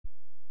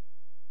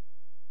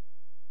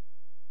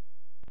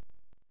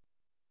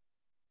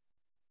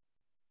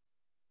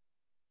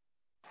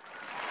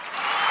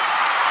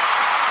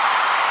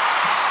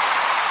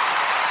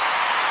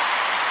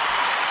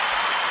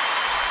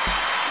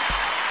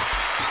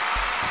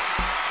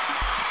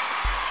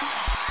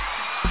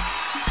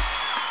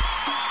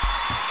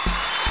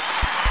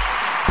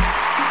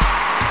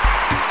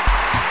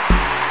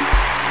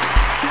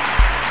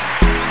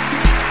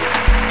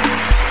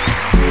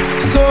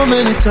So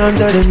many times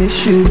that I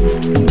miss you.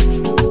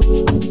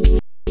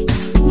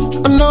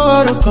 I know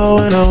how to call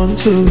when I want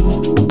to.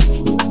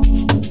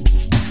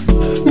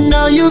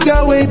 Now you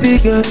got way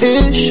bigger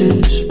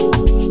issues.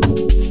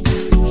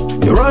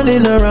 You're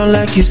running around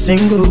like you're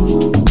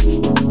single.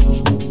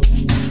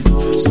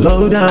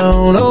 Slow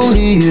down,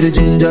 only you the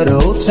ginger the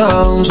whole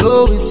town.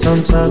 Slow it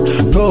sometime,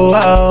 go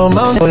out,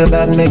 mount on your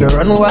back, make it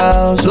run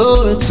wild.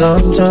 Slow it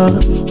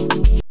sometime.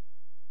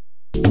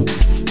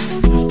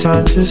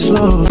 Time to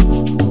slow.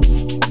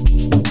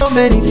 So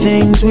many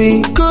things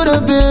we could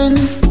have been.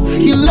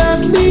 You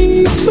left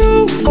me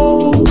so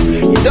cold.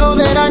 You know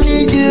that I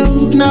need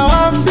you. Now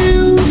I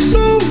feel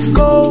so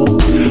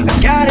cold. I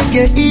gotta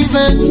get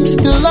even.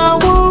 Still I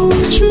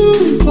want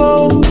you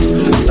close.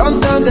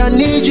 Sometimes I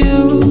need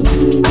you.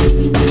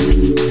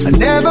 I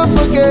never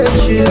forget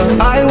you.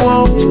 I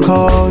won't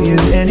call you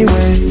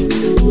anyway.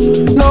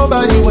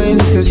 Nobody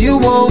wins cause you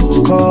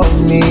won't call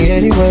me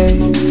anyway.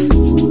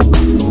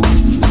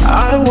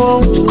 I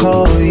won't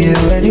call you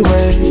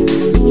anyway.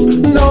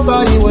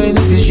 Nobody wins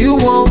cause you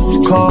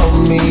won't call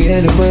me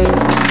anyway.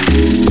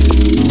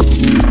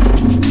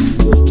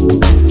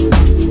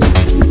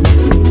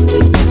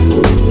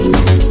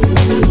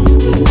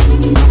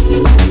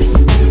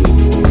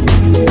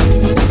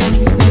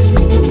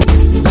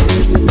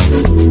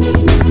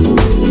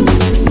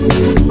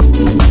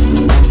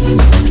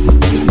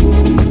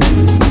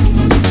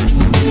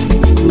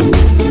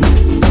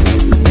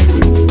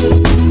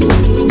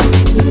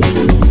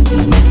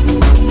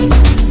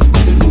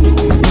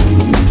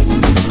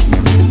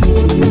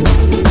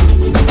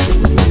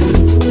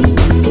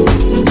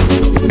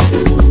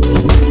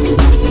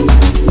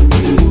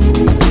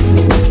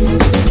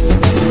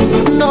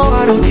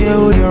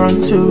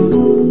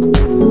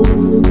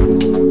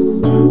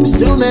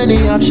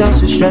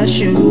 Options to stress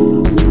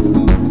you.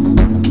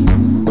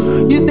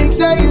 You think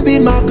say you be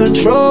my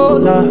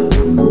controller.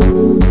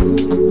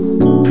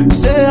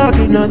 Say I'll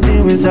be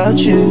nothing without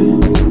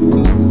you.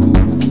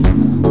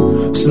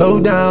 Slow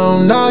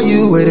down, now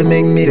you way to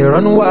make me to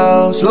run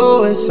wild.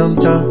 Slow it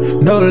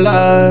sometime, no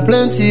lie.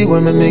 Plenty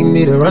women make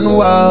me to run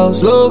wild.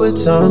 Slow it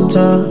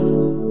sometime.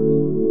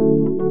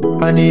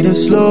 I need to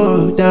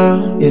slow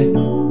down,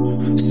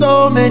 yeah.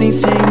 So many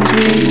things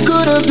we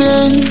could have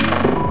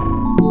been.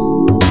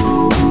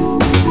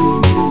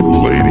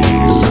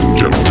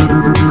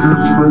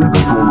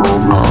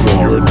 I'm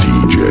your DJ.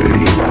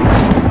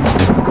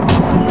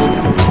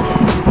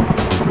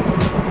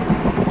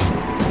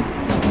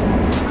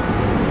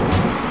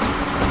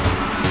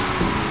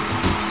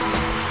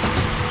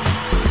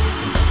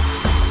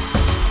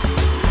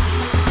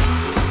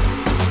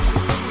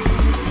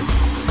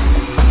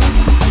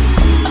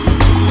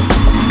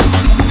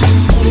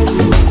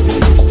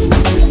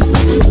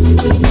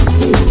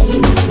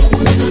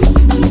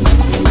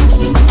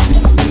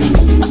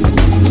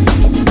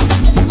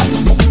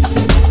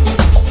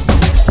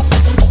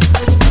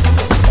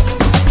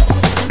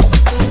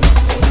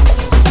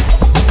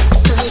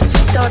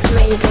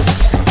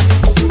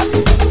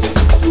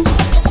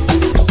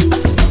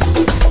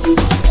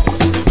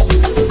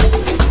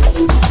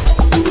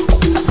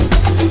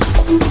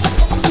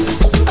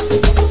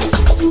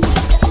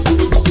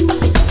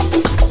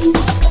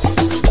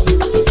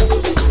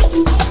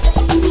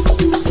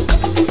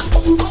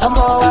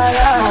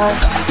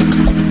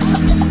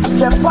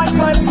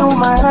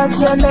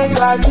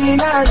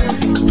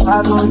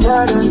 I go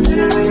just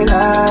stay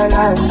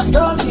like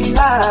don't be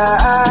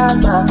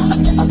like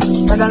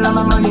spend a lot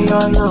of money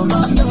on you.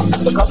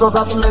 A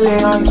couple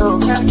million on you.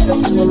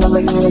 You love me,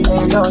 you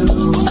say no,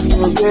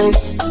 you get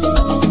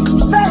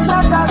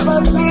special type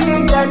of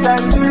feeling that I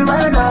feel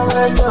when I'm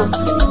with you.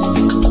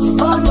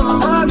 Oh, no,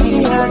 mommy,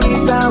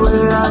 anytime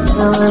when I'm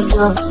with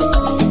you.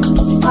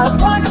 I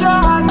want your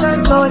heart and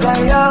soul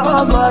and your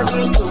whole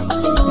body too.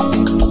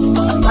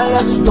 I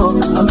let you go,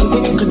 I'm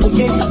beginning to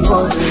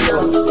fall in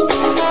love.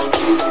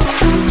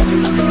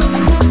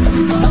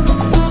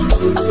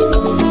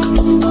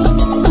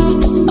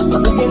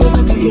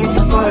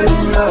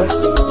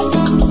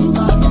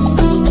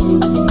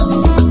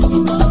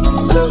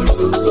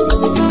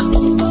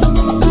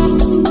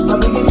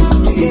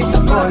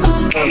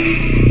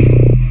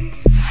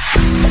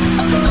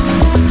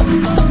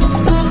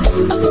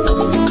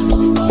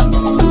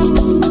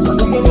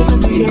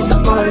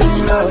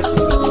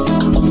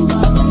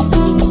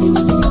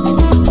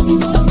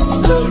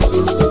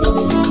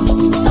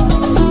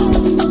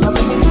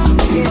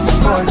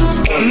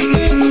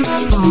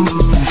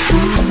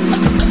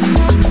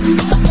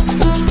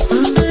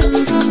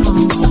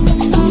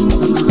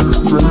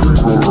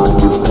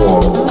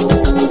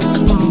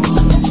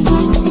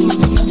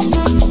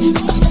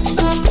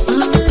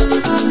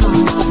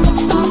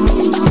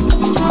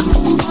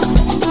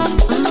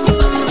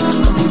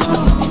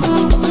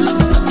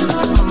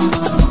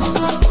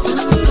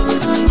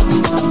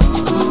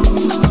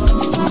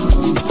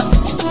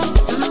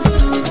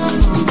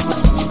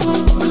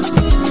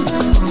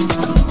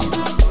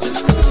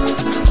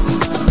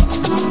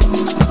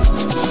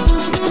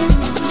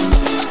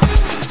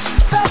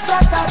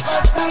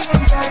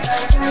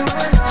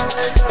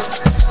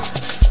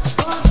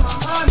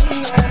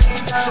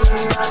 How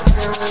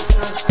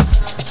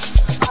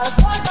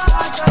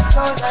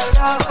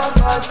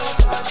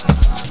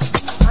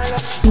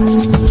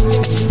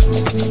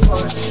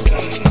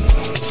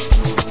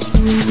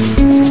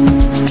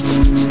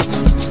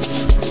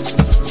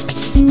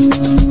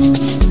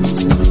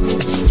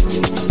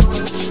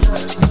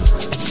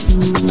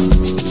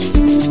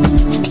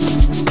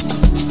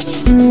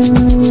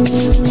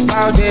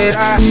did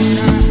I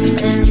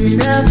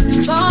end up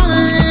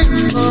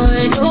falling for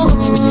you?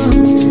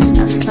 I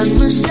found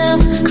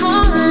myself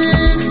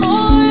calling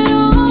for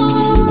you.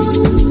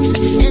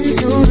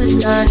 Into the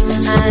dark,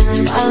 I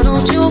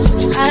followed you.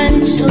 I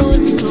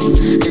shouldn't know.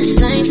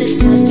 This ain't the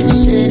type of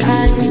shit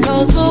I can go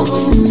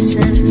through.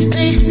 Send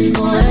me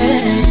away,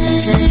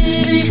 send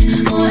me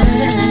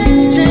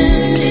away,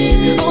 send me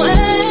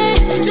away,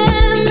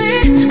 send me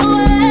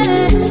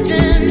away,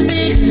 send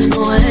me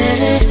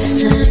away,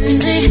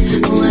 send me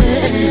away.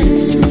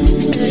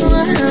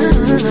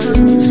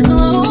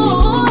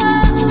 Oh,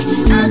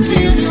 I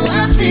feel you,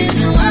 I feel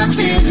you, I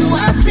feel you,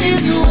 I feel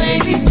you,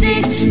 ABC.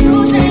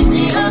 You take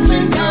me up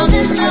and down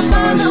and I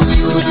follow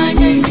you like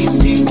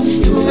ABC.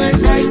 You act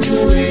like you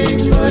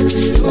is, but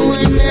you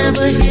ain't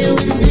never here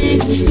with me.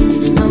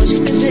 I wish you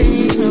could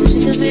be, I wish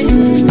you could be.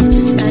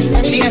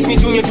 She asked me,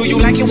 Junior, do you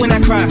like it when I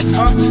cry?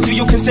 Huh? Do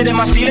you consider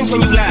my feelings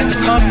when you lie?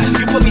 Huh?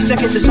 You put me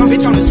second to some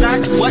bitch on the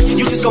side? What?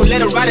 You just gon' let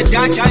her ride or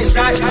die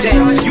inside?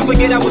 Damn, you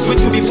forget I was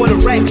with you before the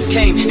racks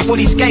came, before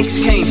these skanks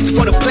came,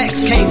 before the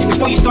blacks came,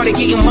 before you started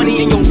getting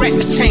money and your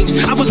raps changed.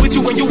 I was with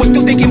you when you were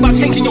still thinking about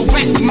changing your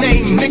rap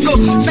name, nigga.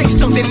 Say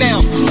something now.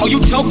 Are you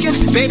joking?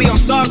 Baby,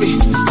 I'm sorry.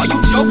 Are you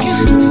joking?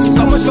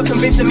 So much for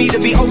convincing me to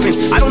be open.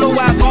 I don't know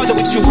why I bother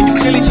with you when you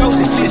clearly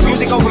chosen. It's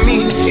music over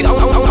me, it own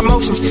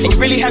emotions, and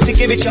you really have to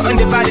give it your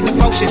undivided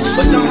devotion.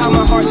 But somehow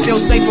my heart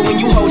feels safer when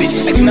you hold it,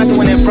 like you're not the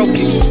one that broke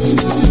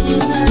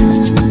it.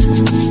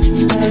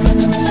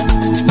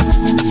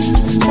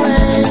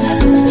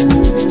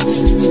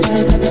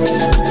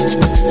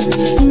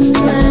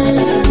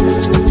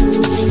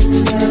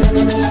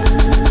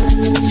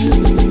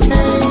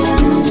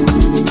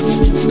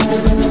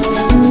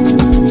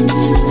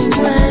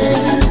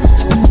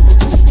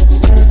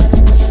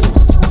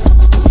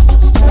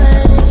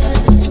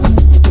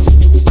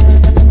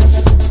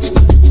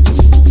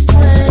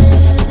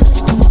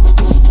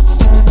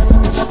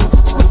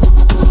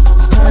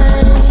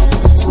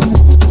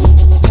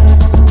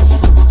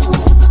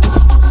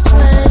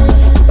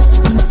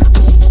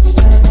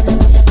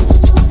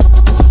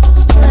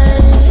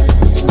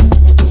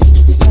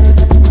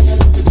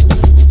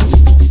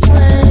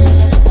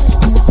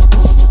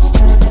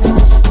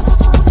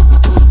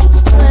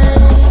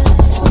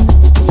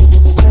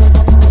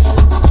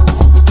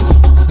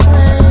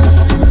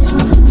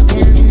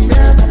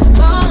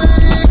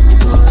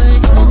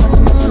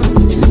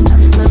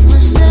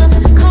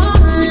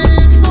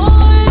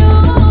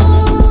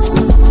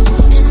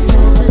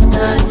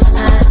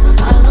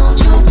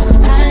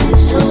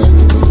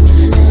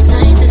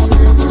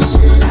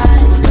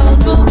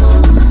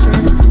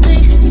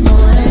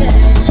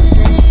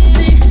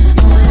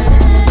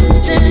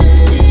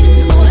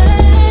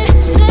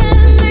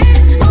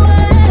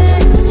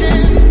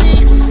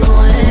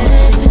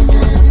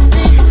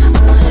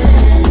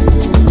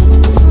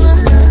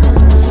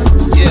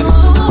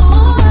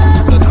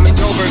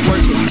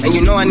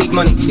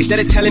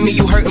 Instead of telling me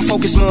you hurt and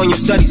focus more on your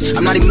studies.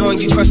 I'm not ignoring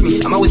you, trust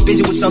me. I'm always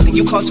busy with something.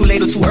 You called too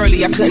late or too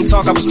early. I couldn't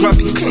talk, I was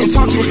grumpy. You couldn't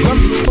talk, you was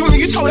grumpy. Remember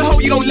you told a hoe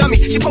you don't love me.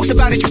 She posted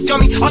about it, you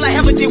dummy. All I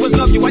ever did was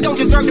love you. I don't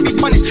deserve to be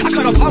punished. I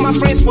cut off all my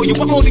friends for you.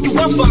 What more do you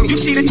want from me? You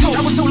cheated too.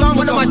 I was so long,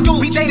 what do I do?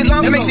 We dated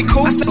long. That makes it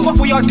cool. I said, what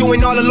were y'all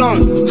doing all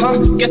alone? Huh?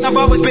 Guess I've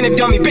always been a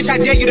dummy. Bitch, I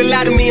dare you to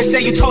lie to me and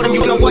say you told him.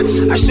 You know what?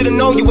 I should've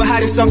known you were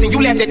hiding something.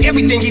 You laughed at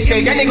everything he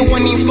said. That nigga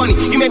wasn't even funny.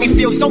 You made me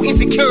feel so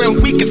insecure and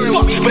weak as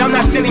fuck. But I'm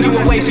not sending you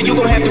away, so you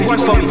gon' have to run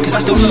for me. Cause I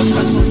still love you.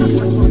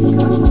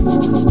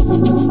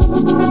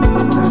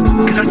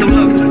 Cause I still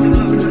love you.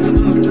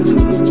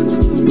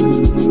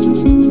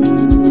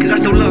 Cause I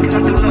still love you.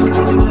 Cause I still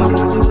love you.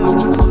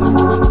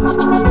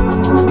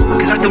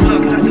 Cause I still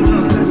love you.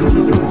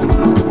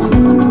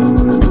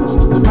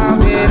 How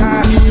did I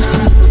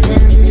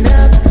end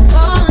up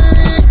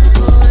falling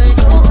for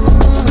you?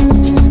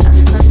 I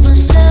find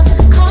myself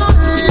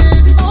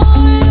calling for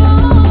you.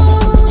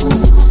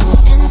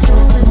 Into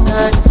the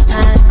dark, I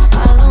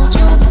followed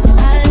you. I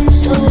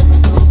stood.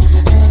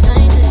 This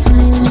ain't the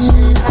type of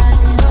shit I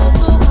go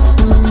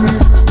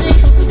through.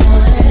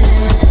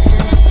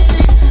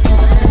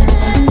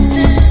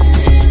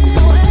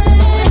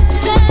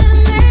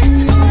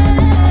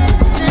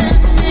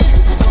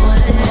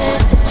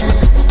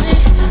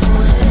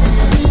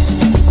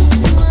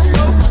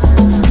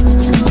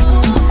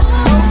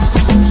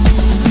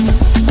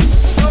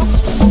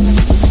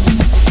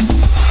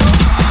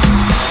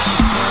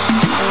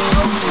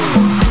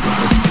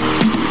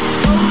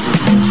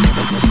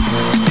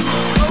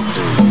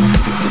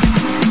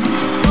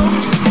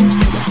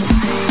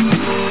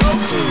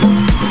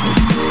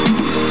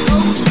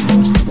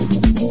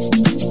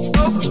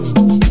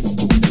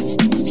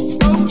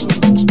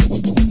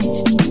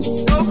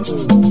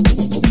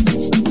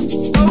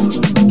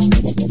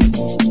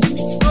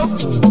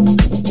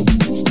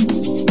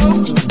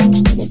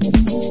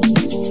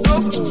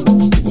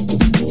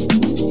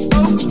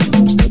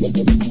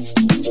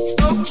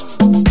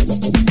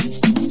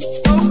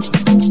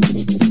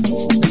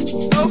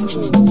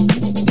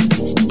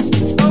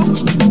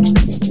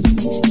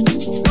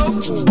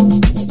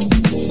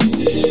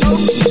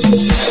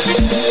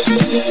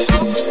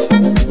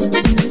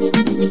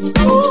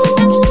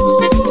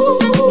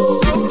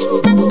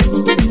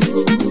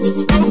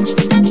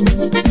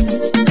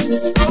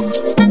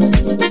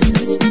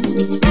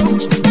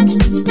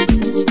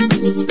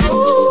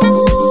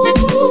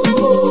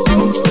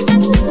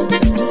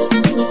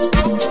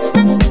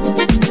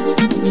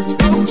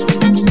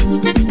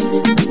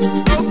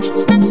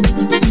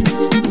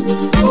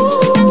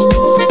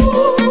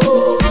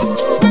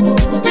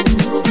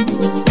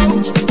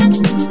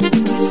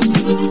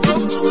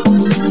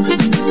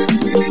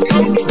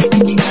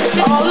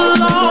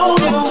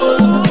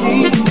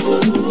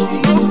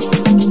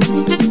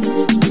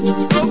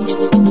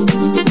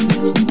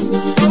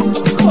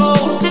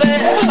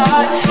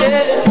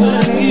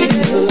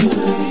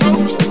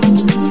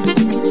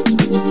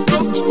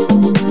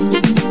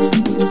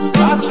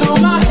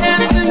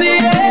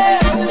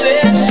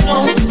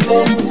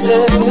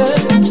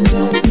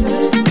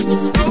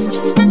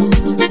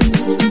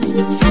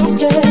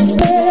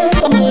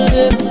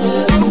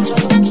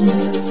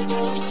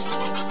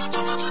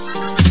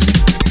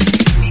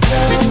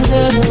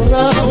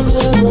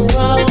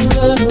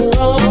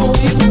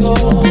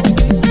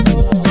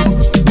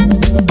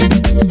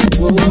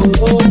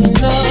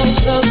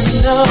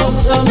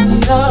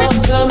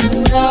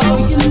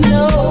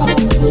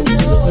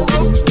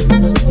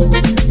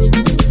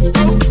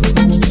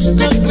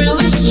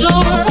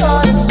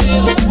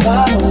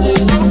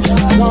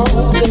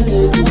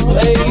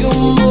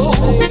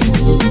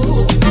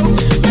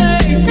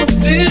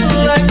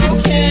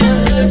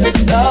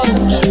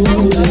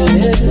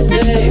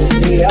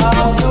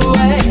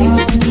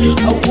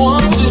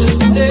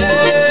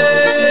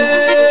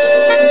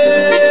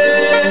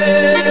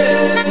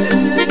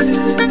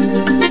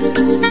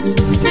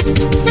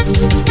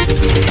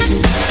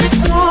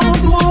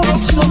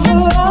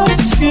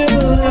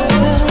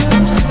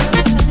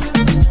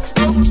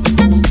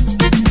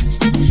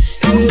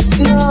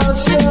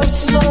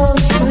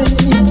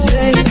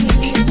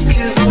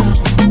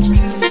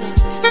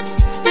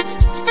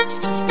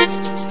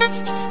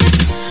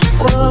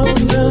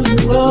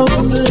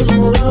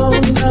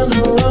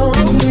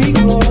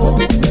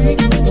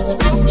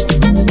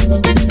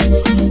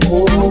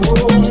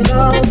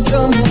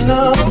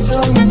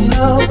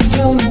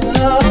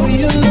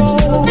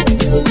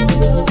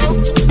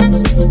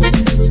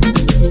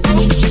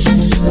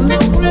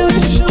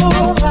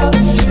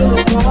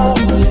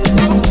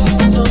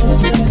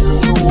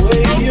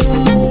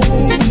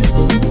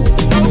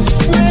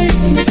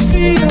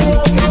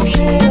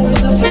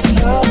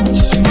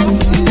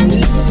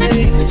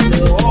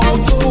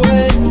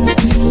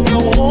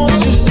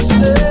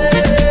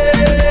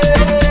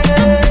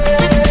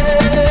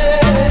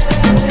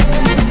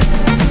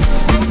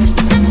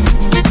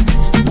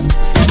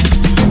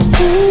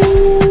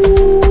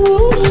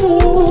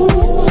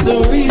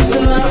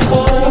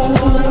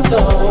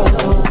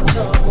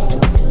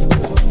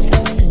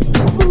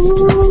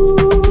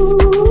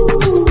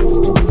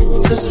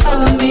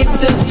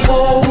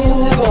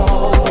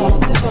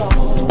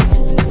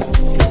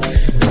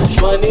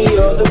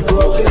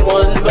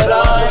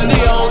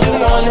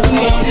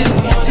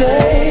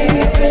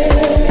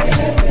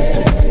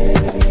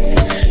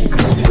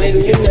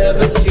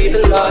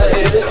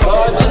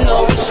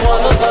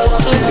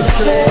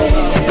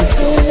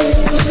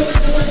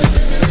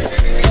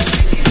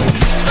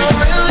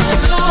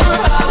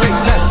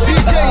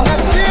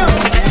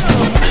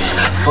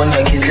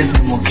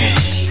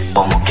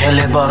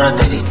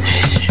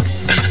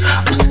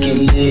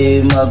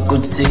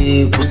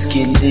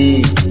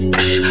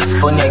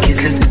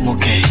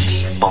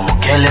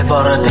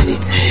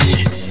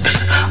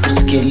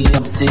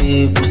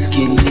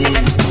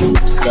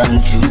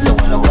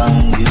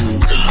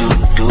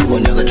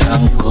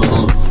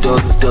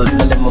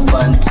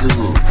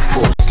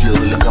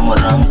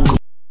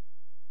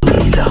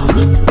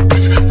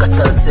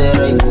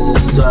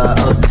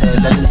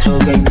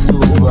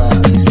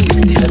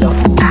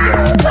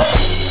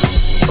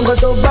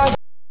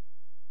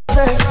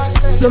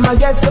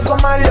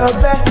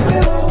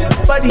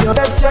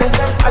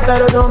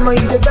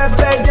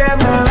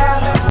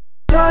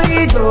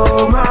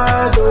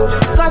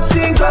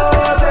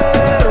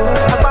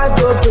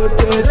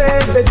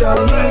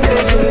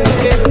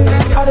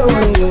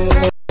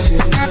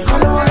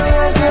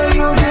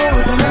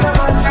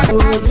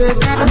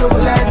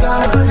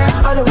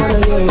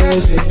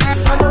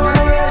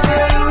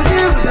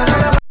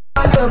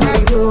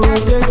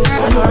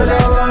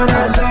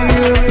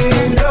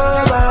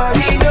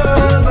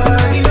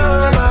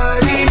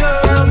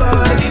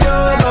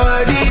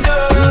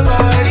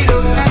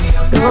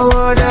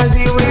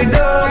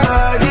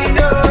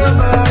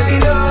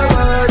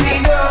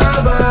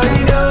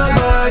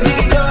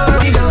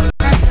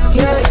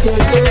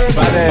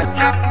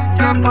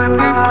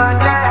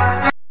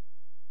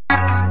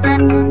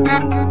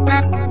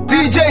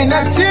 DJ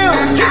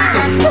Neptunes.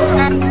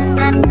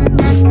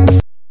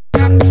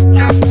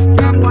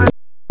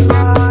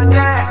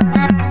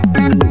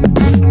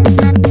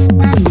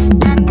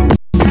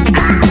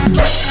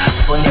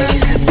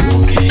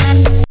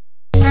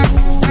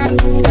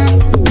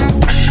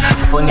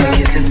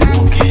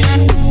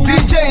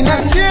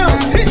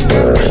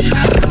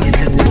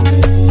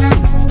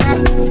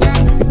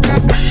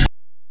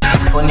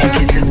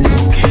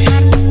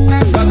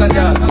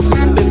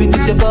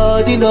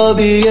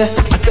 Yeah,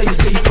 I tell you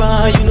say you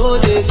fine, you know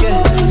they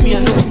care. Me I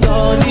know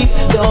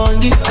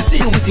Dondi. I see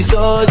you with the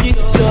Sarzi.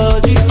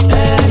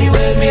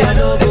 Anyway, me I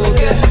know go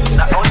get.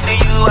 Not only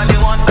you, I the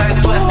one by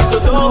the way. So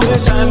don't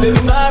waste time,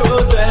 baby, my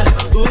rose.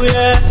 Ooh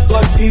yeah,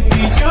 but if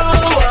you I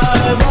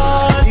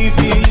want, if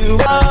you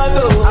want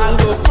to, I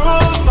go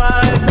prove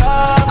my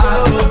love. I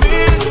go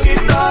risk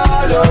it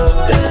all.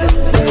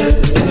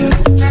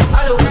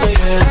 I don't wanna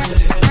hear this.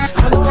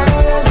 I don't wanna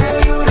hear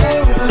you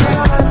there with the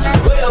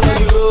love. Where are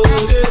you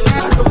roll it?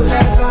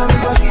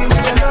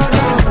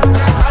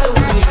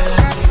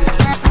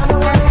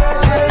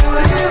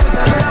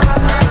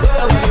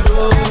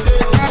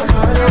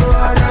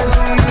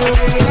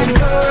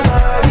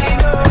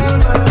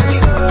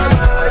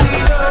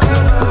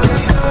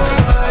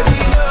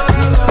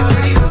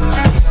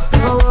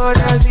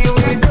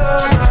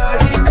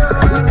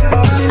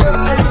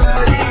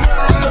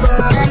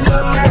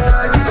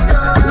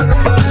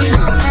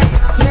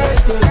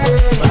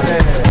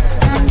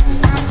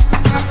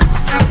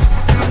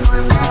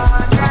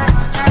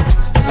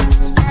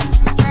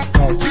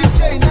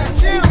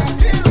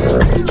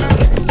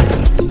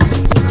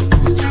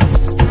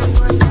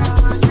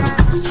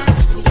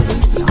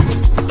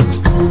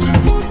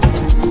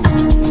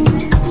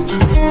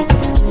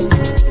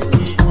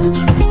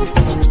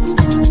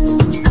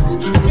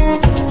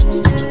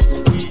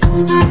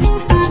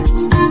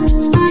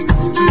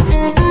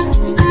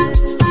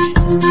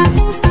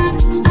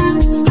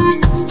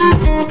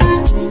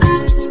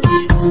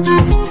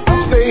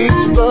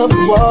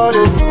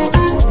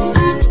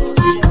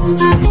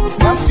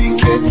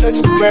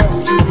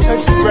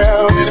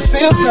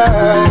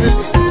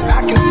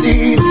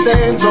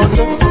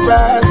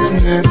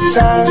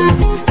 time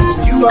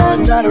you are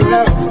not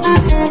around.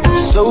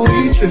 So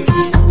we drift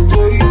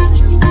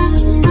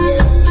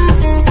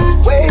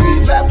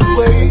wave after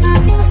wave,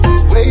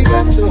 wave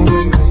after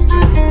wave.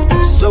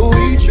 So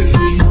we drift,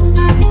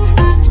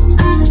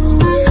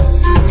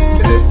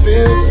 and it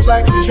feels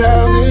like I'm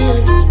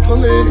drowning,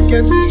 pulling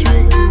against the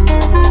street,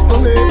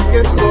 pulling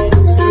against the street.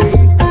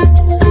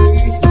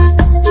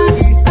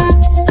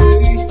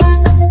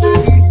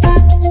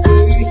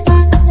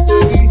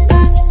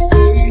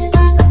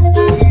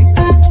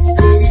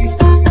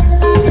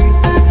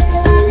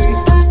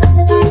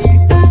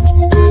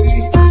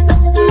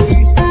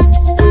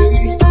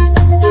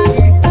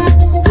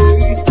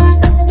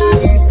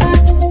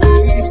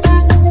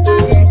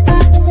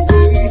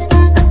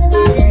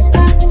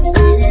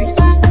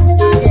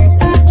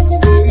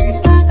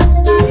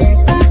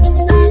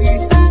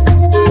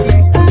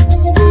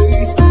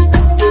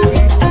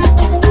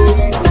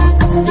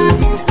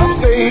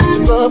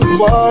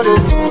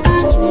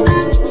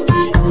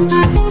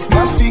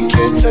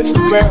 Touch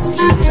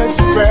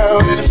the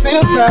ground and it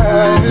feels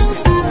nice.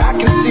 I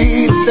can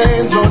see the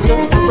sands on the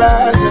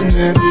horizon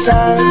every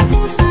time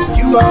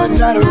you are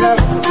not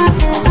around.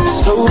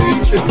 So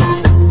we drift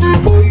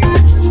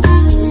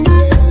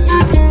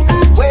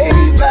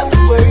wave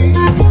after wave,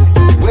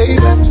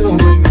 wave after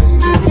wave.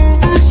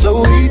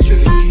 So we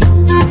drift,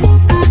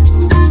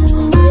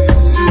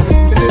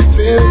 and it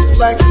feels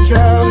like I'm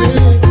drowning,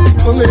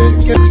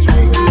 pulling against the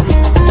street,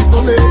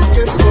 pulling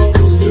against the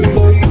street.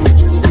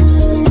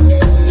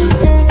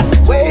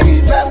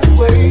 Wave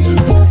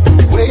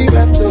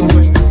after wave,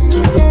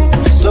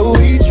 so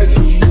we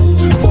drift,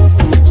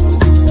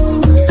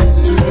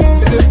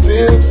 and it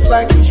feels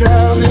like I'm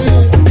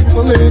drowning,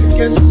 pulling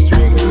against the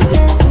street,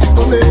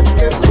 pulling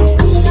against the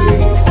street.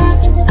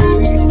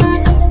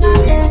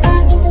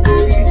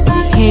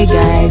 Hey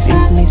guys,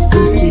 it's Miss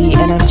Uzi,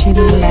 and I'm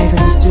chilling live in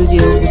the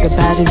studio with the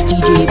baddest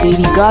DJ,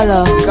 Baby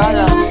Gala.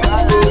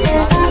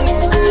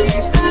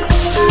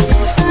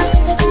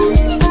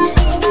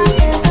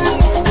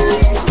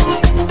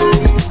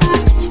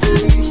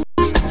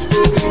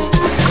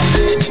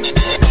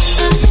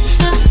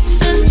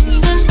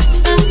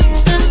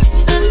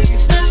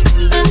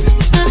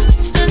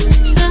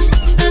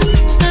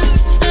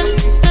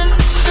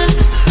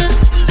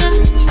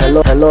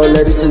 Hello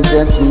ladies and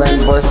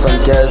gentlemen, boys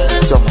and girls,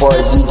 it's your boy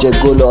DJ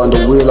Golo on the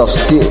wheel of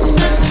steel.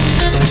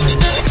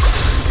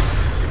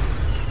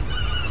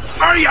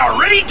 Are you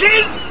ready,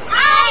 kids?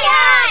 Aye,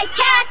 aye,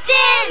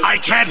 Captain! I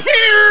can't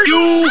hear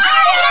you!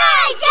 Aye,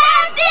 aye,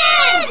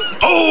 Captain!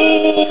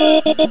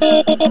 Oh! What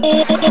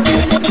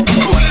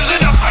is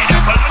it, a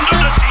pineapple under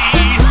the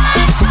sea?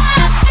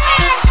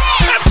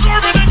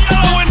 Absorbent and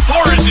yellow and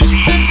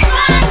porosity.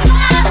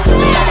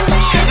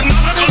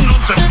 Canonical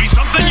nonsense be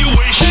something you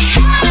wish.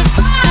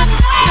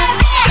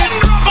 Then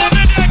drop on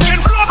the deck and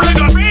flop like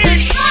a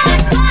fish.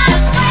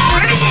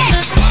 Ready?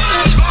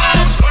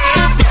 SpongeBob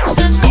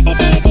SquarePants.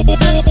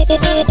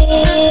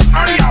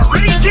 Are you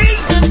ready,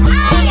 kids?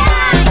 Aye,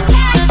 aye,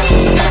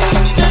 Captain!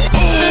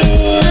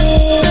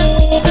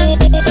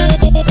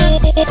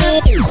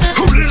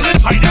 Who lives in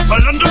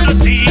pineapple under the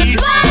sea?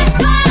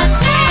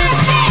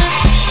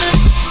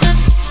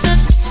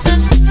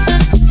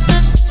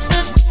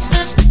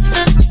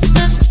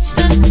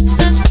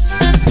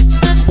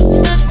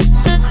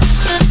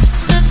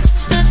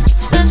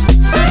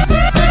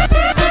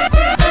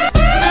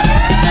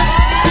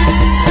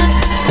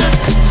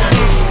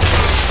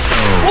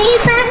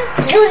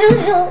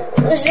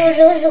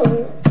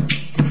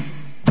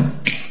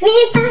 Mi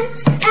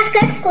paps, ach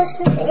как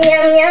вкусно,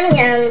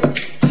 ням-ням-ням.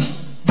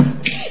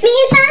 Mi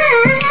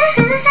paps,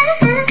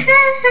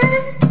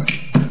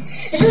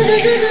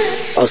 жу-жу-жу-жу.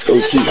 Ask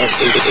OT, ask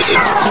OT.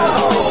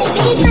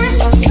 Mi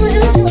paps,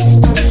 жу-жу-жу,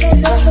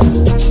 жу-жу-жу.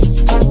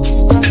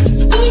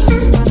 Mi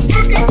paps,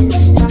 ach как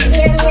вкусно,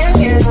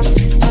 ням-ням-ням.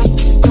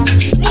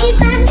 Mi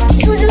paps,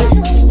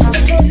 жу-жу-жу,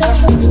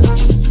 жу-жу-жу.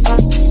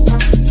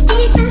 Mi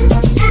paps,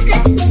 ach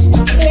как вкусно,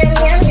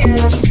 ням-ням-ням.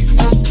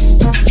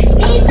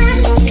 Mi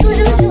paps, жу-жу-жу.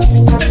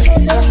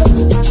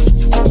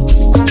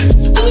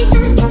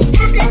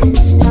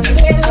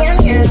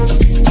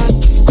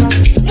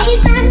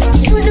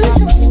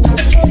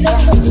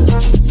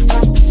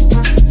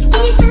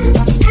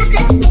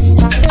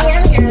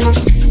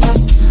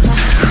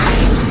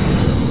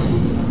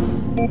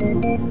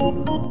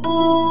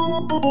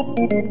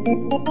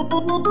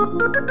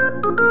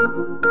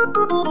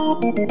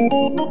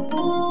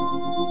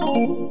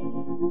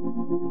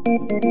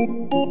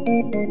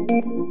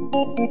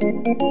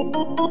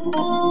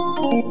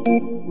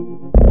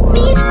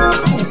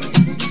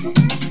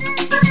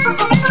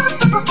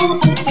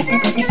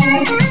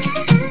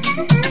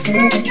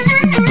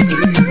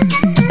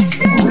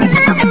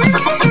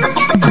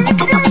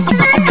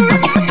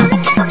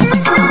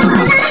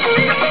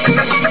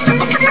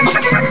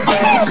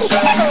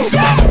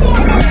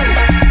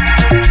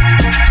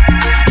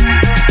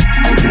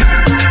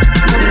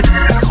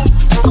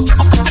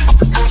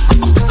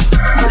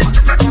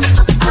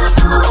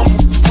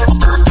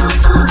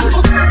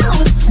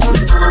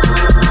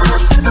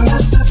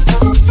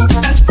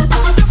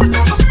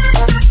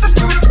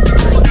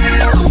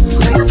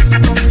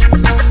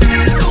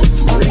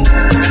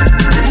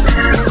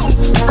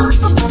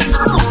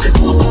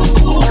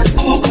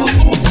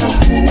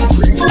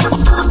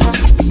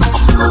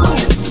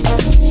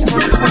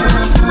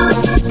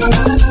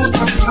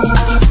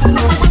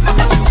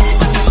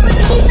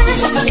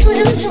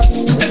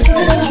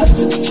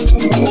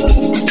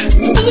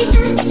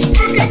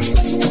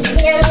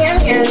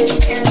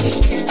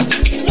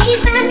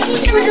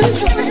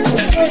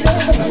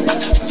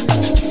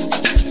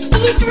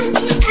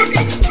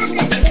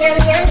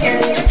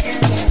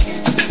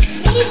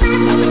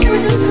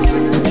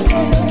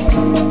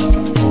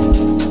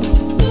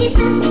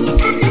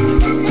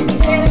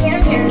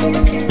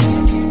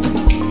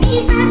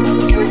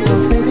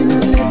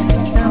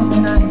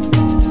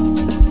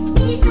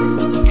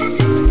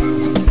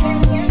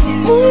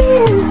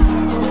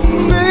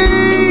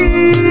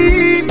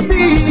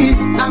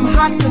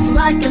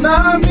 like you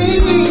love me.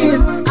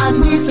 I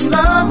need some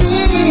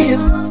loving.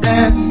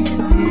 And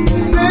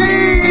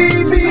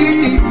baby,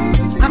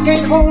 I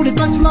can't hold it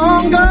much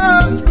longer.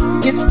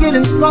 It's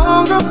getting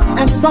stronger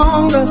and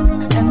stronger.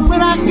 And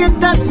when I get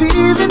that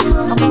feeling,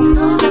 I want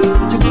to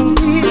set you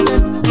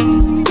feeling.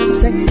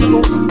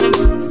 Sexual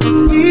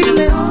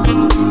feeling.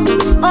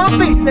 Oh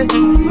baby, makes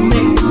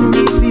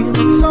me feel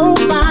so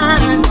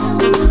fine.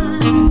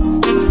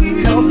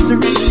 Helps to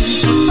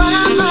reach my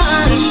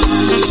mind.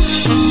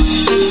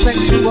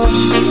 Sexual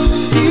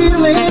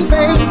feeling,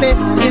 baby,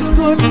 is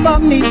good for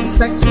me.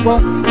 Sexual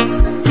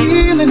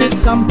feeling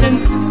is something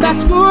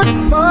that's good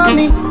for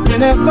me.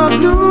 Whenever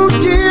blue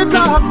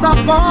teardrops are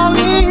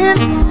falling,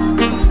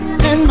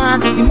 and my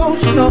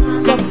emotional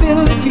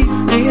stability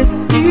is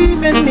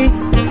leaving me,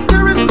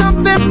 there is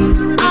something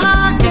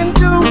I can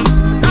do.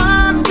 I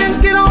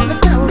can get on the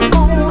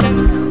telephone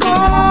and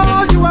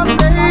call you up,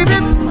 baby,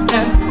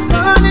 and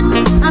honey,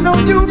 I know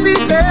you'll be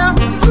there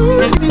to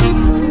me.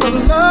 The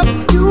love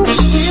you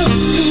feel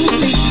to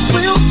me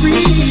will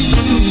breathe.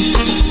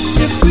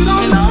 If you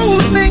don't know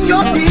the thing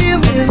you're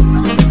feeling,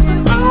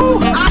 oh,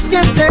 I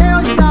can tell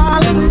you,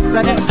 darling,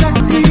 that it's that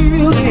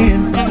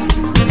feeling.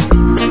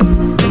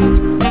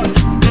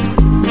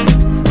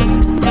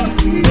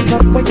 Wake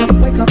up, wake up,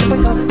 wake up,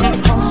 wake up,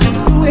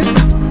 do it.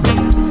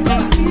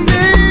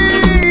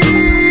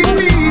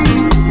 Baby,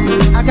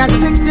 I got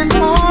sick this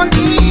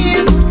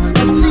morning,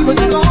 and she was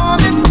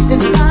storming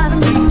inside of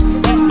me.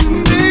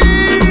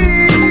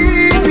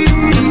 Baby,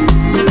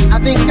 I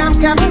think I'm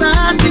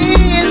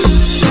capsizing,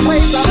 the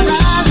waves are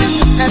rising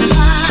and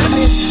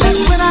rising. And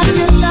when I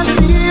get that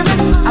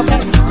feeling, I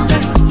want to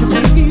set you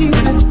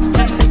feeling.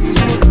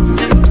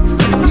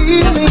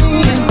 Feeling,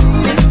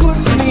 it's good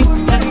for me.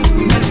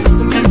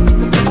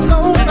 So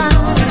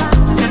fine,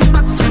 it's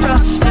such a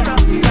rush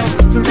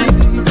to really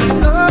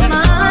love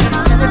mine.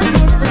 And it's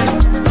good for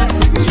me.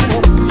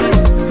 Sexual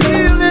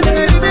feeling,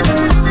 baby,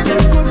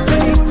 it's good for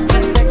me.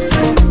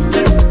 Sexual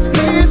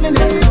feeling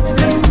is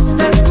something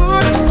that's good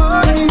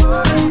for me.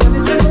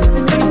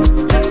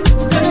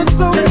 And it's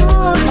so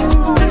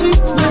good to be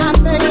my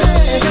baby.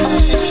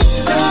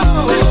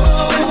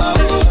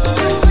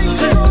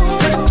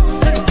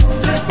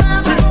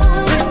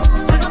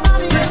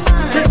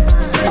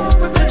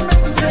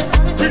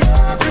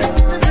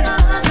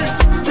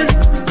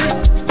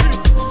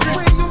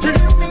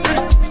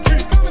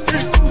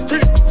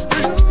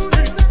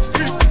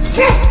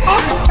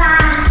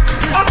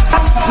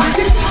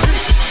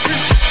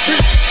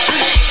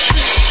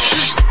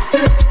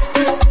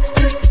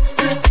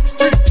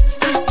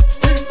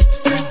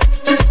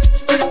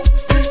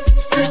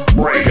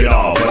 Break it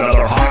off,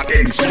 another hot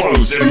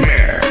explosive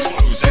mix.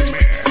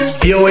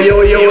 Yo,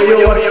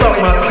 what's up,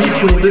 my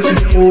people? This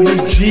is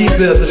O.H,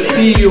 the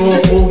CEO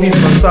of O.H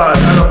Massage,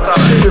 and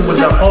I'm chilling with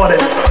the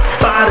hardest,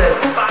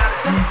 baddest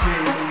DJ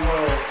in the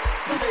world.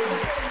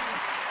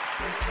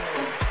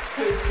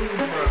 Stay tuned,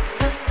 man.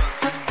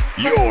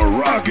 You're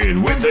rocking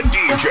with the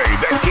DJ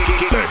that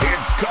keeps the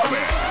hits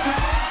coming.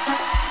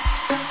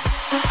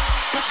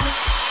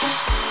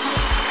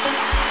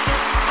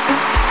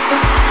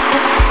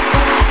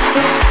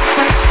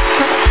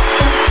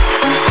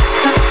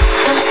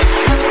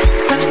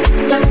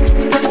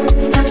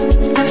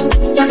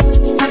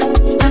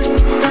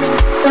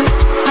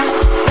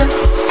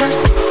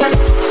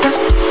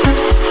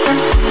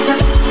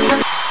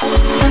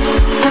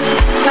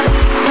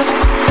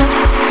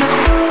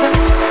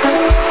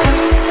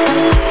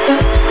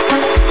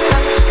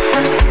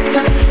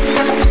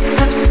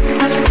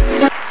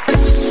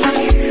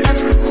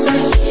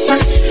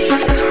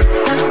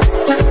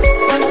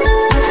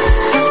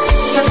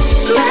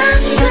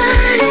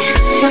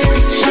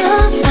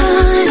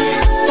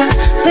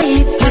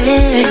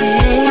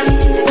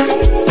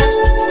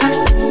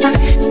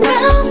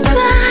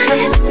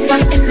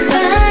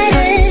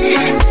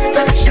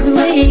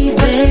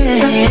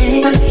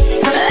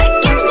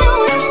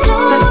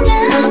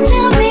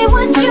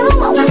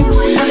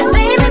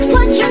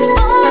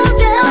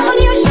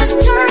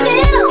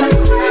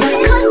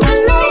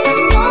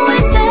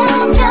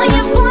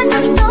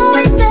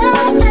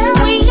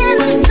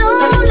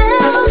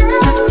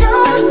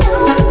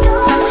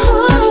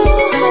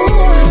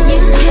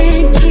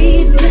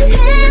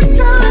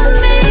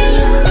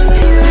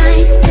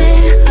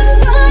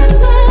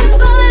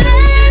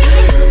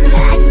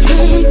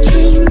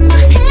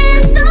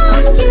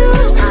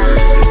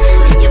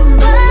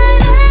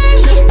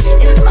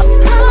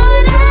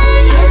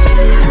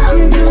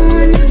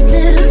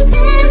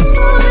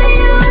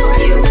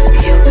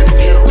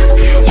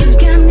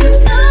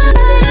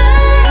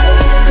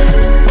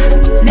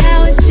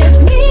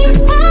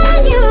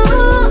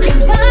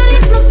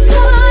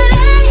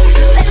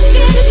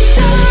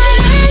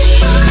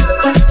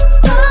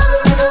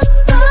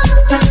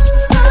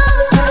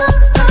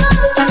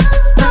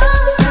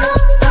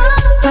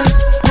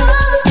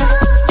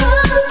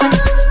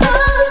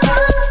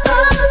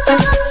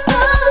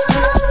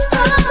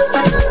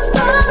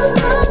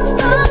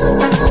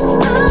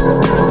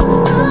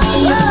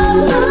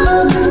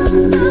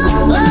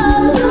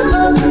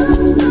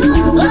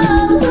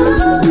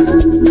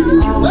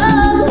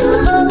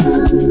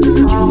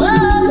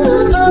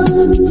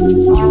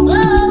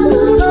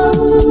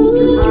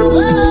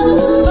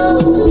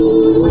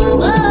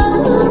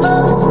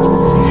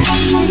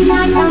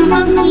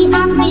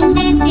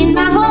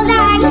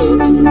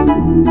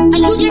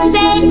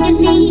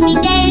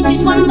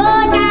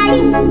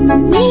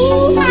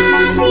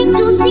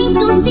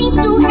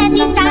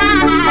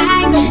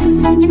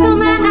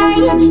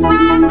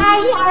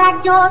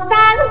 your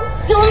style.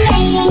 You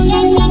make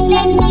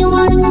me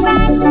wanna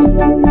cry.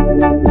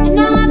 And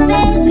now I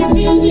beg to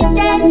see you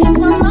there just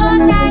one more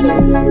time.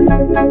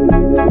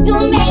 You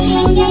make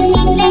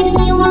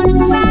me wanna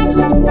cry.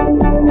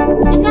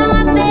 And now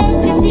I beg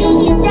to see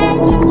you there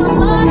just one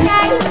more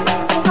time.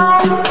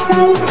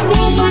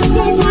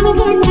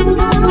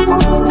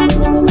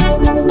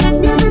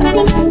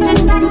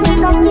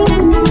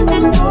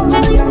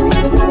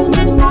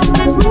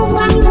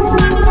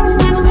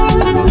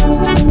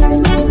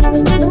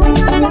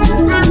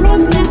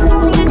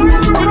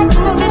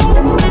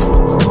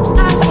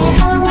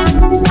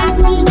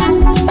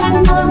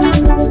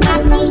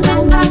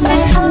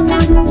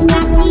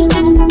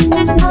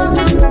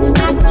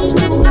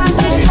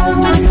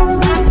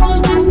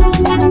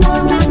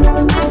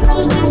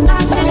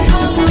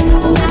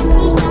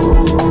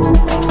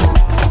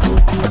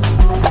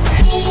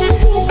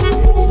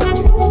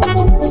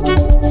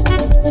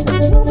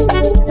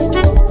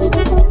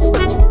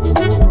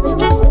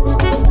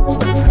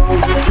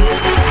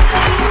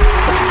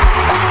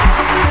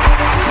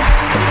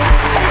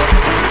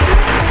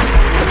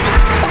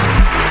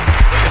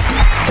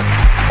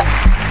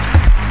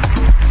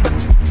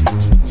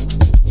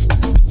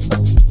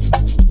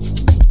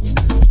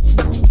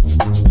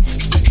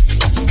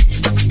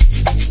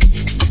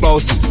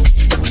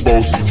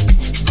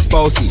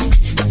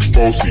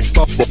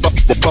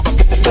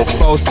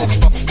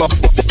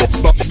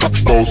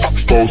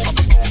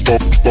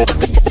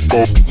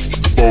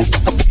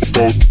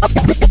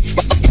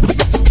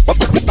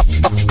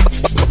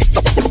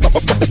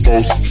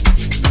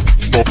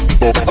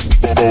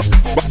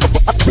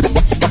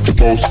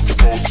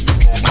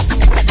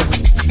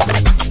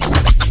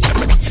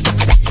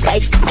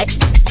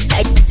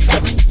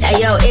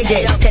 Yo,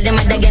 Idris, tell them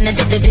what they're gonna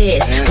take the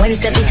piss. When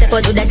step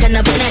out, do that turn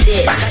up in a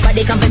dish.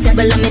 Body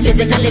comfortable, I'm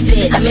physically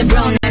fit. I'm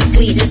brown and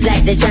sweet, just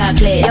like the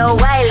chocolate. Yo,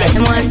 Wiley,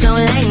 them ones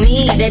don't like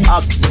me. They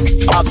up.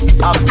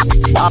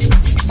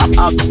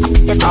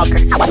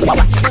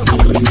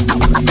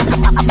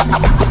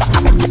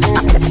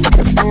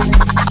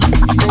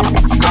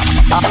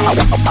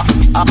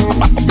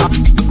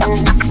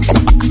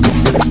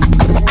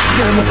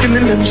 I'm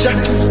killing them shot.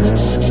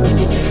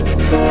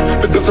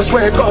 Because I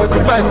swear God,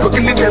 goodbye, we're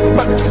killing them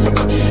back.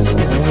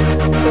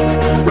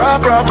 Rah,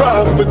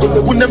 because they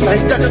wouldn't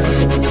like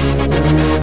that.